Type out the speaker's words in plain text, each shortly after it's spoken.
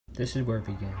This is where it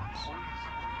begins.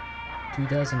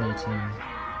 2018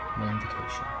 Maine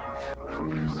vacation.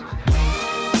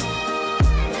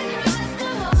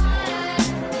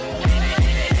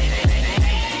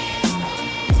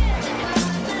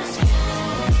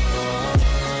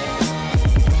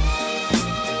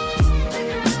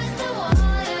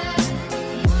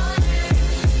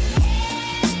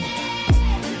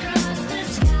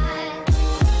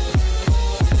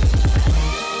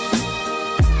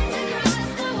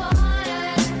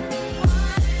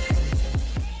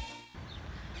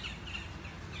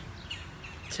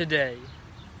 Today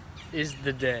is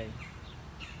the day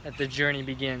that the journey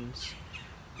begins.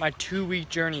 My 2-week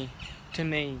journey to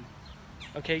Maine.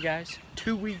 Okay guys,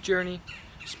 2-week journey,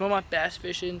 smallmouth bass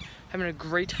fishing, having a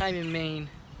great time in Maine.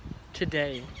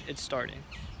 Today it's starting.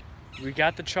 We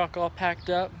got the truck all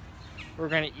packed up. We're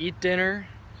gonna eat dinner.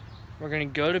 We're gonna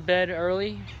go to bed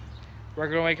early. We're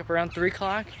gonna wake up around 3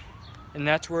 o'clock, and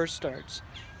that's where it starts.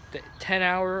 The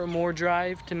 10-hour or more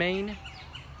drive to Maine,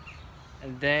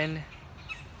 and then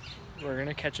we're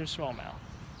gonna catch some smallmouth.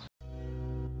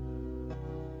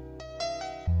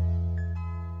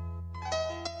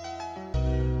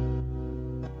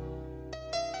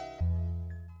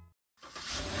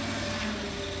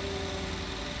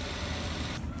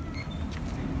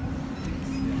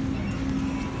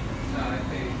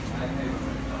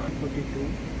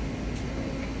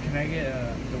 Can I get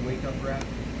the wake up wrap?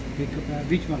 Wake up wrap?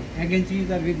 Which one? Egg and cheese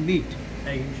or with meat?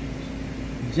 Egg and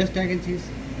cheese. Just egg and cheese?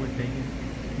 With bacon.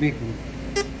 Bacon.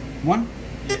 One?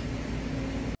 Yeah.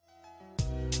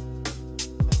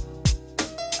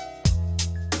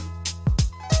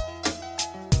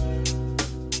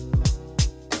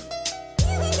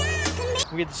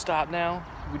 We get to stop now.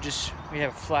 We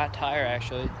have a flat tire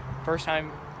actually. First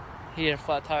time he had a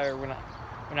flat tire when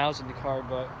I was in the car,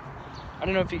 but I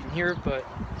don't know if you can hear it, but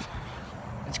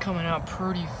it's coming out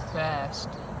pretty fast.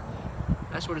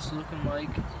 That's what it's looking like.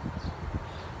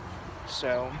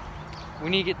 So we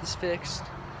need to get this fixed,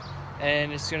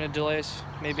 and it's gonna delay us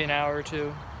maybe an hour or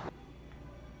two.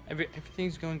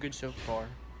 Everything's going good so far.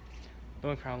 The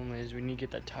only problem is we need to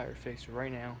get that tire fixed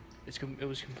right now. It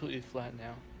was completely flat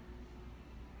now.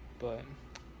 But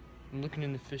I'm looking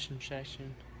in the fishing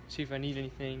section, see if I need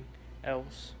anything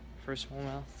else for a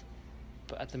smallmouth.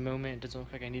 But at the moment, it doesn't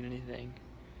look like I need anything.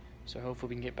 So hopefully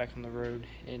we can get back on the road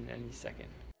in any second.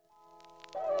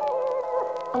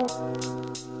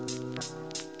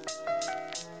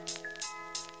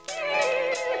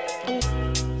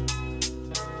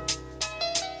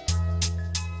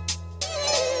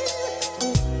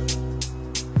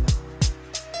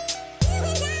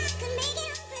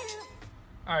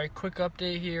 Alright, quick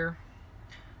update here.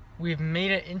 We've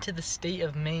made it into the state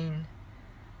of Maine,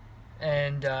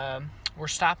 and we're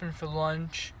stopping for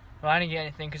lunch. Well, I didn't get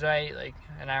anything because I ate like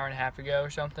an hour and a half ago or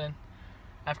something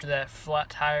after that flat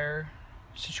tire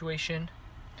situation.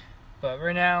 But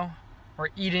right now, we're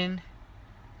eating,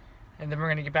 and then we're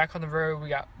gonna get back on the road. We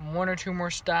got 1 or 2 more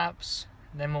stops,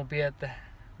 and then we'll be at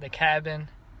the cabin,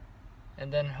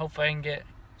 and then hopefully I can get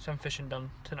some fishing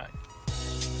done tonight.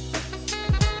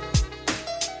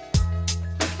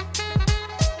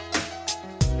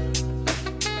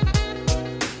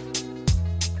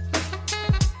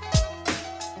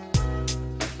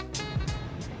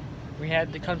 We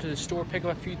had to come to the store, pick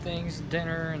up a few things,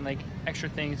 dinner, and like extra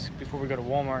things before we go to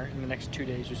Walmart in the next 2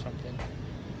 days or something.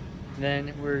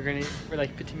 Then we're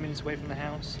like 15 minutes away from the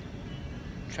house.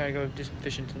 Try to go do some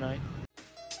fishing tonight.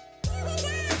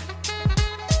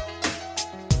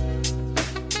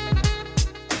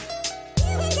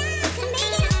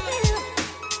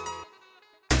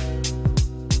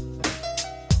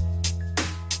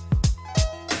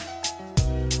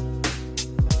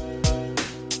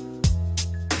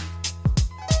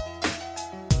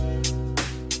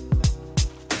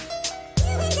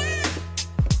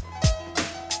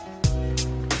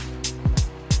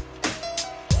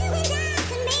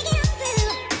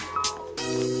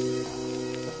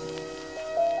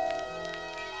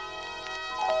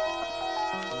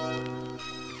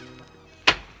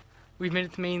 We've made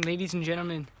it to Maine, ladies and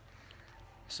gentlemen.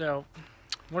 So,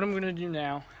 what I'm gonna do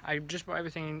now, I just brought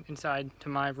everything inside to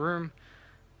my room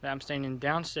that I'm staying in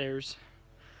downstairs.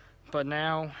 But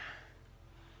now,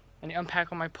 I need to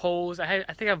unpack all my poles. I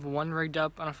think I have one rigged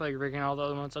up. I don't feel like rigging all the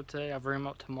other ones up today. I'll rig them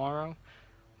up tomorrow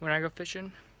when I go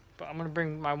fishing. But I'm gonna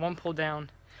bring my one pole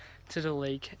down to the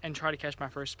lake and try to catch my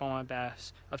first smallmouth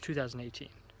bass of 2018.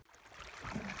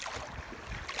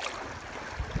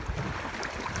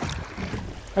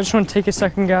 I just want to take a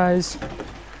second, guys,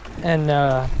 and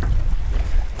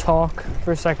talk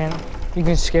for a second. You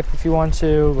can skip if you want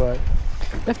to, but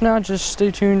if not, just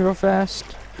stay tuned real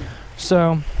fast.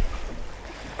 So,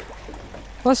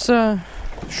 let's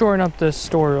shorten up this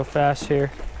story real fast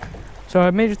here. So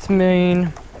I made it to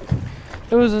Maine.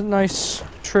 It was a nice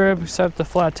trip, except the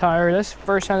flat tire. That's the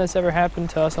first time that's ever happened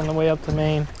to us on the way up to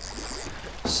Maine.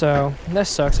 So that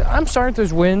sucks. I'm sorry if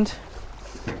there's wind.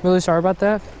 Really sorry about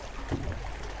that.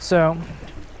 So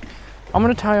I'm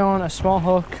gonna tie on a small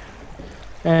hook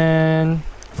and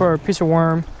for a piece of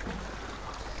worm,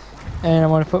 and I'm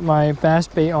gonna put my bass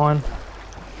bait on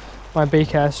my bait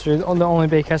caster, the only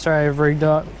bait caster I have rigged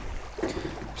up.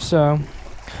 So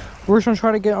we're just gonna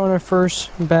try to get on our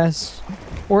first bass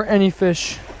or any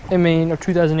fish in Maine of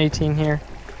 2018 here.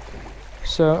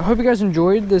 So I hope you guys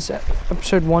enjoyed this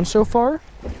episode 1 so far.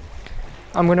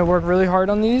 I'm gonna work really hard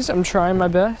on these. I'm trying my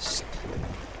best.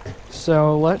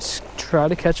 So let's try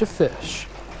to catch a fish.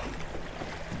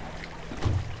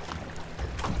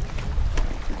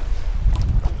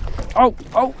 Oh,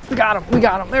 we got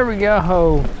him, there we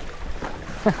go.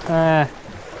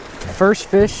 First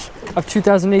fish of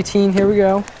 2018, here we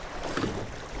go.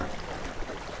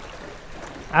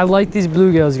 I like these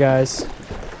bluegills, guys,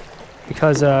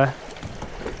 because they're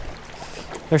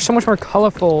so much more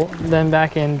colorful than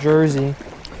back in Jersey.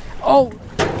 Oh,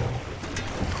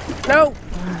 no.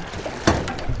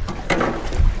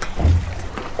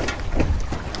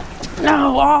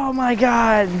 No, oh my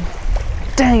God,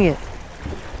 dang it.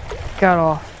 Got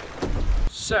off.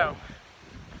 So,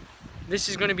 this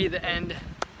is going to be the end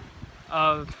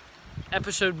of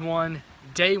episode 1,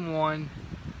 day 1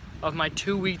 of my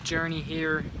 2-week journey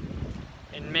here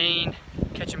in Maine,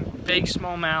 catching big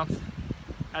smallmouth.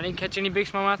 I didn't catch any big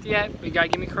smallmouth yet, but you gotta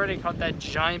give me credit. I caught that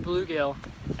giant bluegill,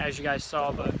 as you guys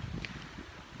saw. But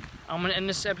I'm gonna end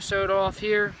this episode off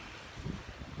here.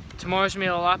 Tomorrow's gonna be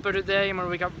a lot better day. I'm gonna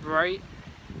wake up bright.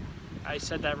 I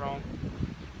said that wrong.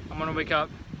 I'm gonna wake up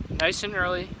nice and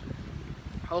early.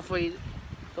 Hopefully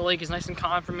the lake is nice and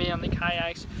calm for me on the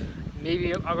kayaks.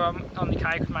 Maybe I'll go on the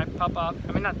kayak with my pop-up.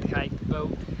 I mean, not the kayak, the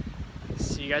boat.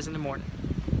 See you guys in the morning.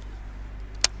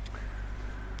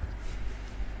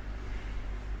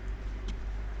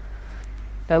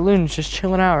 That loon's just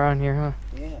chilling out around here, huh?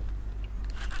 Yeah.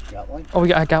 Got one? Oh,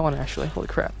 I got one actually. Holy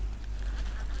crap.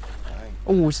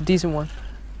 Oh, it's a decent one.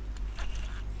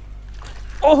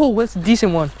 Oh, that's a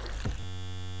decent one.